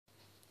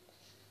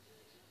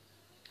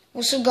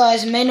Also,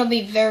 guys, it may not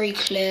be very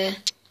clear,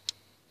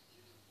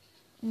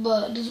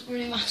 but it doesn't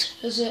really matter,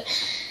 does it?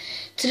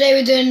 Today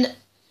we're doing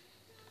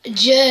a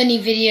journey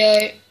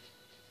video.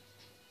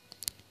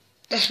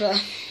 That's better.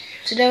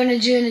 Today we're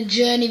doing a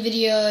journey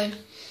video.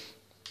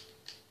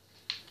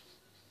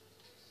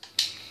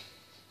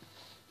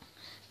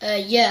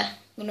 Yeah,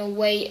 I'm gonna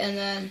wait and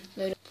then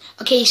load up.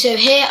 Okay, so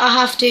here I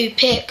have to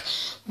pick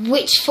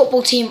which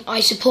football team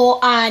I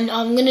support, and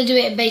I'm gonna do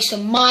it based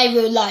on my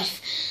real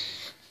life.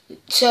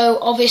 So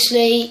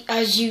obviously,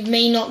 as you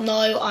may not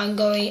know,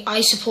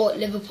 I support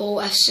Liverpool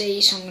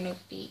FC, so I'm gonna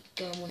be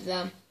going with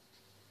them.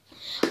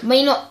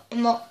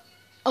 I'm not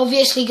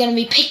obviously gonna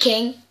be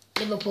picking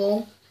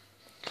Liverpool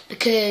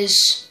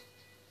because,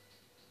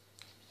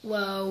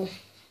 well,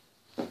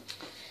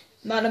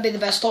 might not be the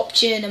best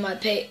option. I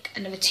might pick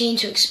another team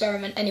to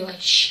experiment. Anyway,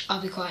 shh,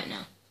 I'll be quiet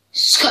now.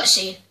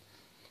 Cutscene.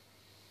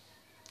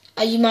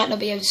 You might not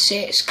be able to see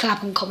it. It's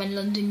Clapham Common,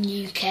 London,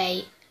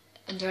 UK,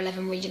 Under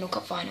 11 Regional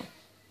Cup Final.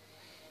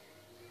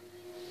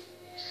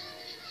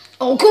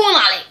 Oh, go on,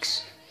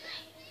 Alex!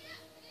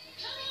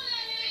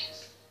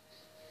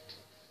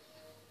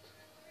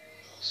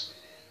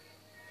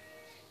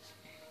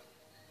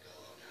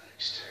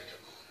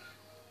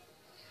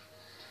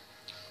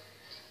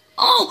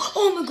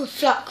 Oh my god,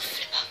 flip.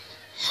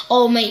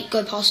 Oh, mate,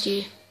 go past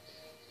you.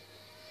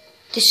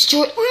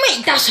 Destroy.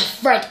 Mate, that's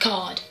a red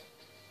card.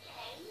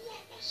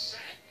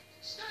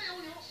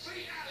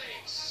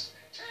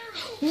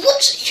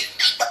 What? You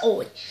made that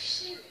on?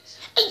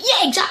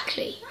 Yeah,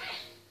 exactly.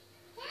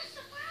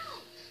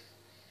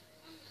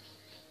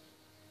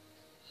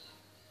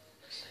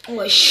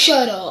 Oh,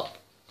 shut up.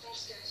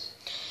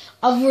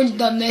 I've already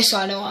done this,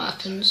 I know what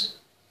happens.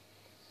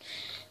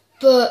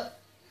 But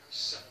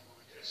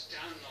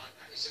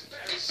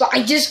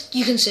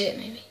you can see it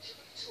maybe.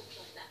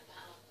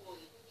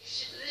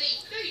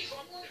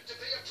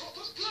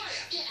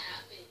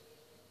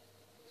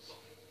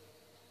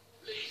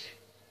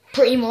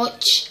 Pretty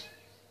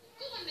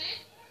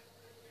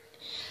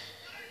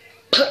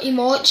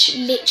much,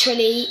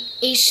 literally,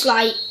 it's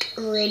like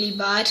really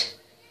bad.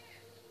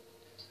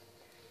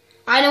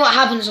 I know what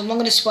happens, I'm not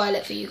going to spoil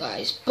it for you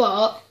guys,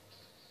 but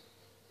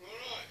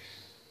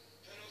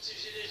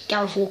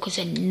Gareth Walker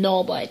said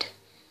no, bud.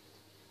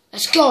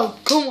 Let's go,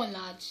 come on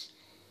lads.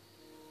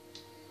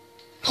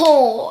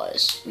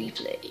 Pause,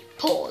 replay,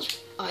 pause.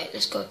 Alright,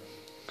 let's go.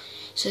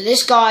 So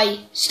this guy,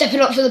 stepping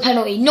up for the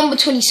penalty, number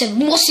 27,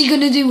 what's he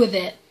going to do with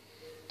it?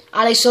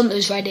 Alex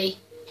Hunter's ready.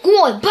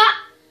 Go on, back!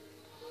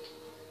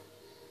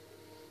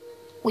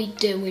 What are you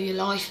doing with your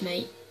life,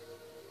 mate?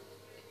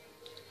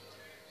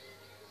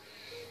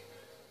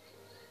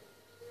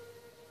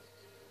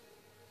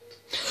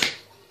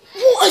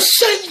 What a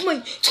save,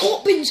 mate!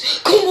 Top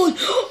bins! Come on!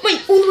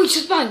 Mate, all the way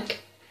to the bank!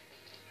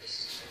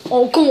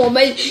 Oh, go on,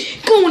 mate!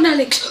 Go on,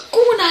 Alex! Go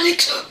on,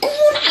 Alex! Go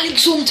on,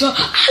 Alex Hunter!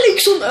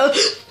 Alex Hunter!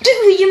 Do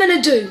what you're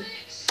meant to do!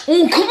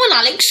 Oh, come on,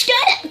 Alex!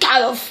 Get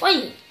out of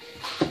fight!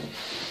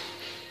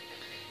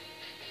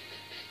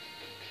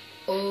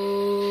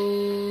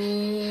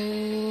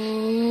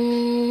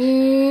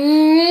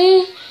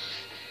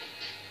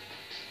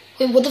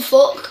 Wait, what the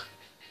fuck?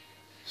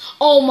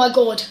 Oh my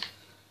god.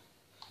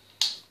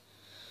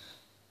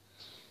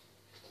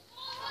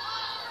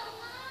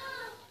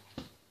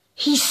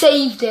 He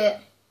saved it.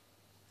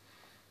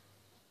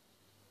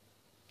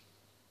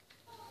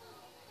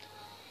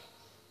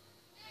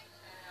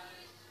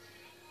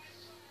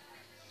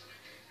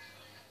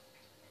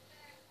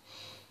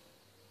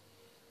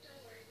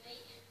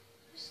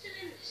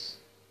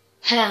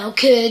 How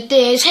could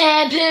this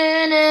happen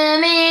to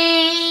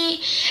me?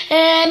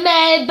 It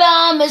made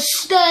by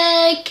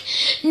mistake,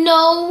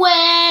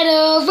 nowhere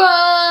to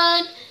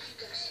run.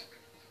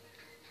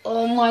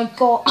 Oh my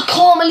god, I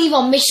can't believe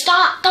I missed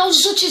that. That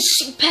was such a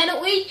sick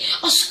penalty.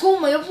 I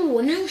scored my other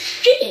one, no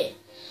shit.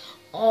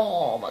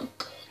 Oh my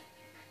god.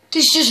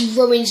 This just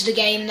ruins the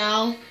game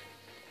now.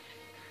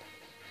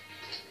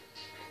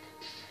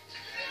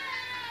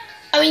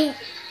 I mean,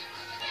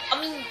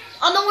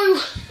 I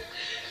know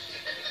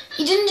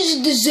he he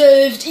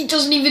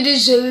doesn't even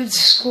deserve to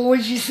score,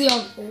 if you see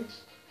how cool.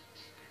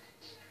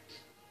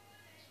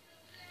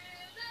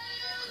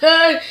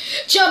 Hey,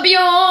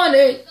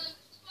 champion!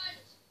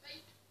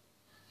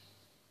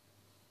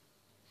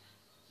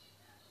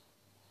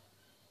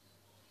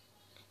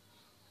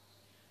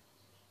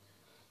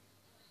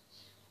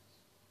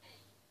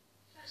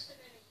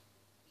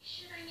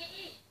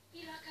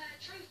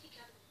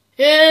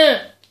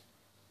 Yeah.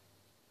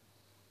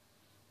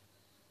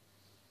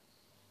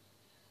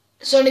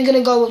 It's only going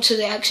to go up to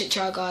the exit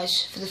trial,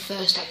 guys, for the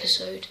first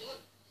episode.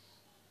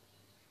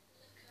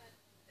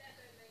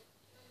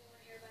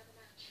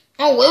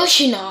 Oh, will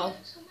she now?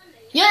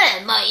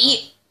 Yeah,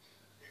 mate.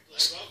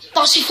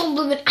 That's if I'm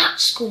living at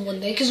school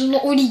one day, because I'm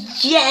not really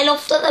getting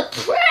off to the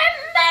Prem,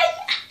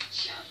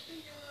 mate.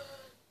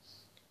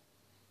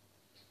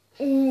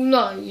 Oh,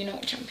 no, you're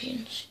not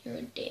champions. You're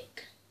a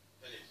dick.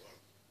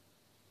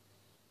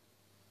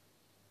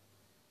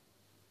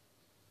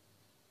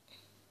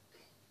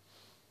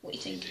 What do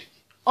you think?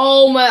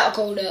 Oh, mate, I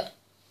called it.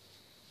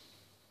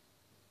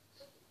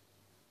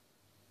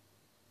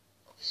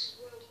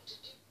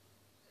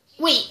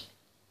 Wait,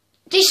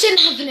 this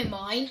didn't happen in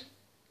mine.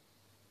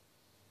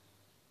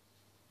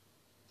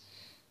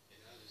 You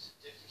know, there's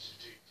a difference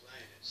between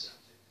playing at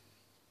something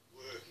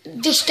and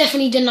working. This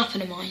definitely didn't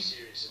happen in mine.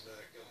 Serious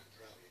about going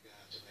pro, you're going to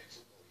have to make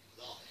football your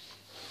life.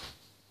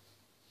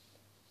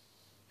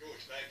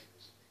 George Baker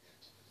was a big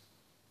actor.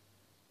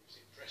 He was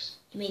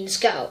impressive. You mean the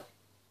scout?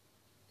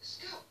 The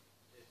scout.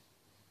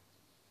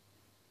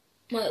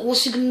 Mate,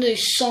 what's he gonna do?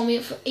 Sign me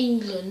up for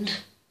England?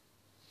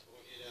 I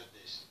want you to have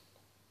this.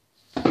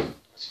 I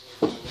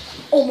scored my one.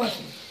 Oh my.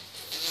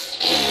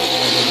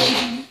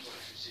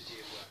 City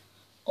away.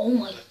 Oh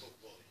my. Play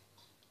football.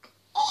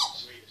 Oh,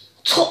 Sweet as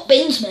a top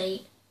bins,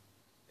 mate.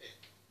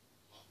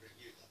 might bring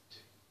you luck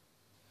too.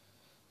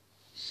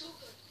 So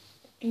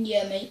good.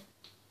 Yeah, mate.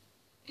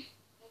 I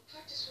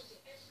practice with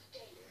you every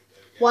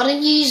day. Why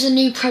don't you use the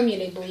new Premier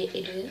League, boy, you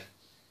idiot?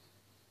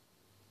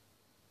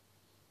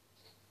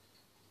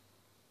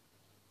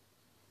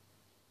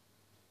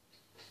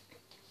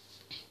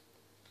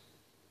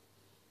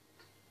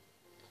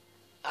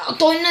 I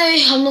don't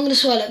know, I'm not going to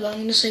spoil it, but I'm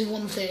going to say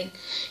one thing.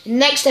 In the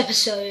next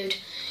episode,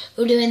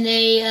 we're doing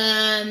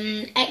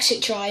the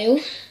exit trial.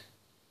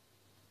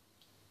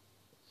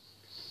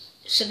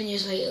 7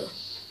 years later.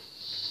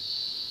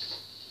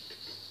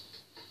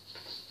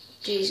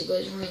 Jeez, it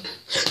goes wrong. No,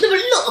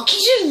 but look,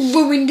 he's just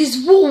ruined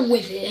his wall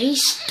with it.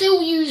 He's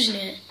still using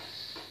it.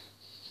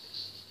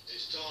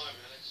 It's time,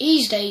 Alex.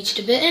 He's aged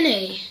a bit, isn't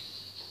he?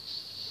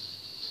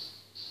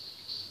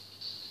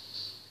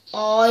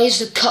 Oh, here's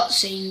the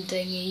cutscene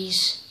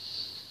thingies.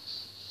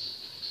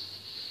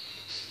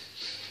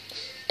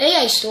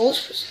 EA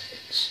Stores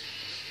presents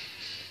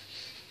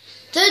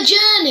The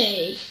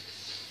Journey.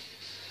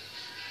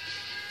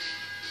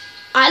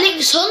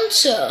 Alex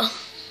Hunter.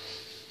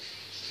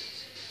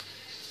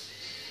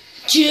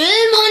 Jim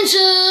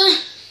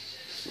Hunter.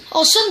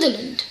 Oh,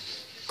 Sunderland.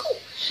 Cool.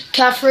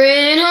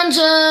 Catherine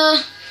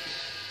Hunter.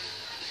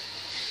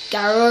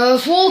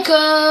 Gareth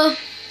Walker.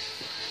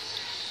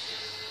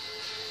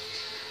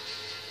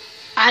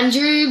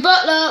 Andrew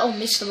Butler. Oh,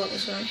 Mr. Butler,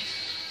 sorry.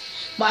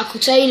 Michael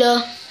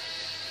Taylor.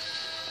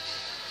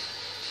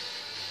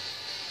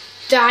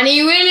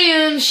 Danny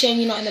Williams. Shame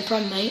you're not in the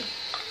Prem, mate.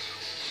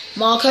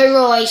 Marco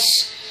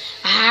Royce.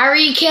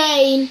 Harry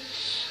Kane.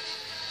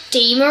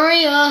 Di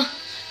Maria.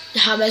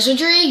 James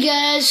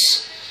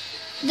Rodriguez.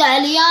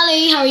 Dele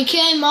Alli. Harry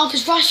Kane.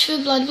 Marcus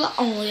Rashford. Blah, blah.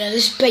 Oh, yeah,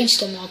 this is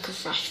based on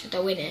Marcus Rashford,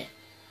 though, isn't it?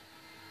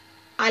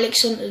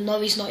 Alex Hunter.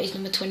 No, he's not. He's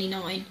number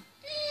 29.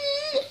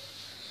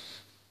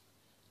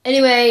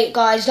 Anyway,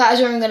 guys, that is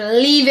where I'm going to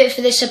leave it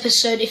for this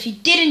episode. If you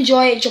did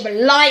enjoy it, drop a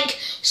like,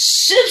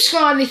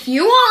 subscribe if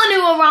you are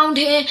new around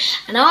here,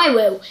 and I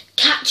will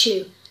catch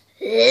you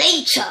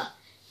later.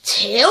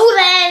 Till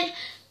then,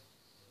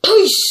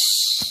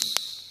 peace.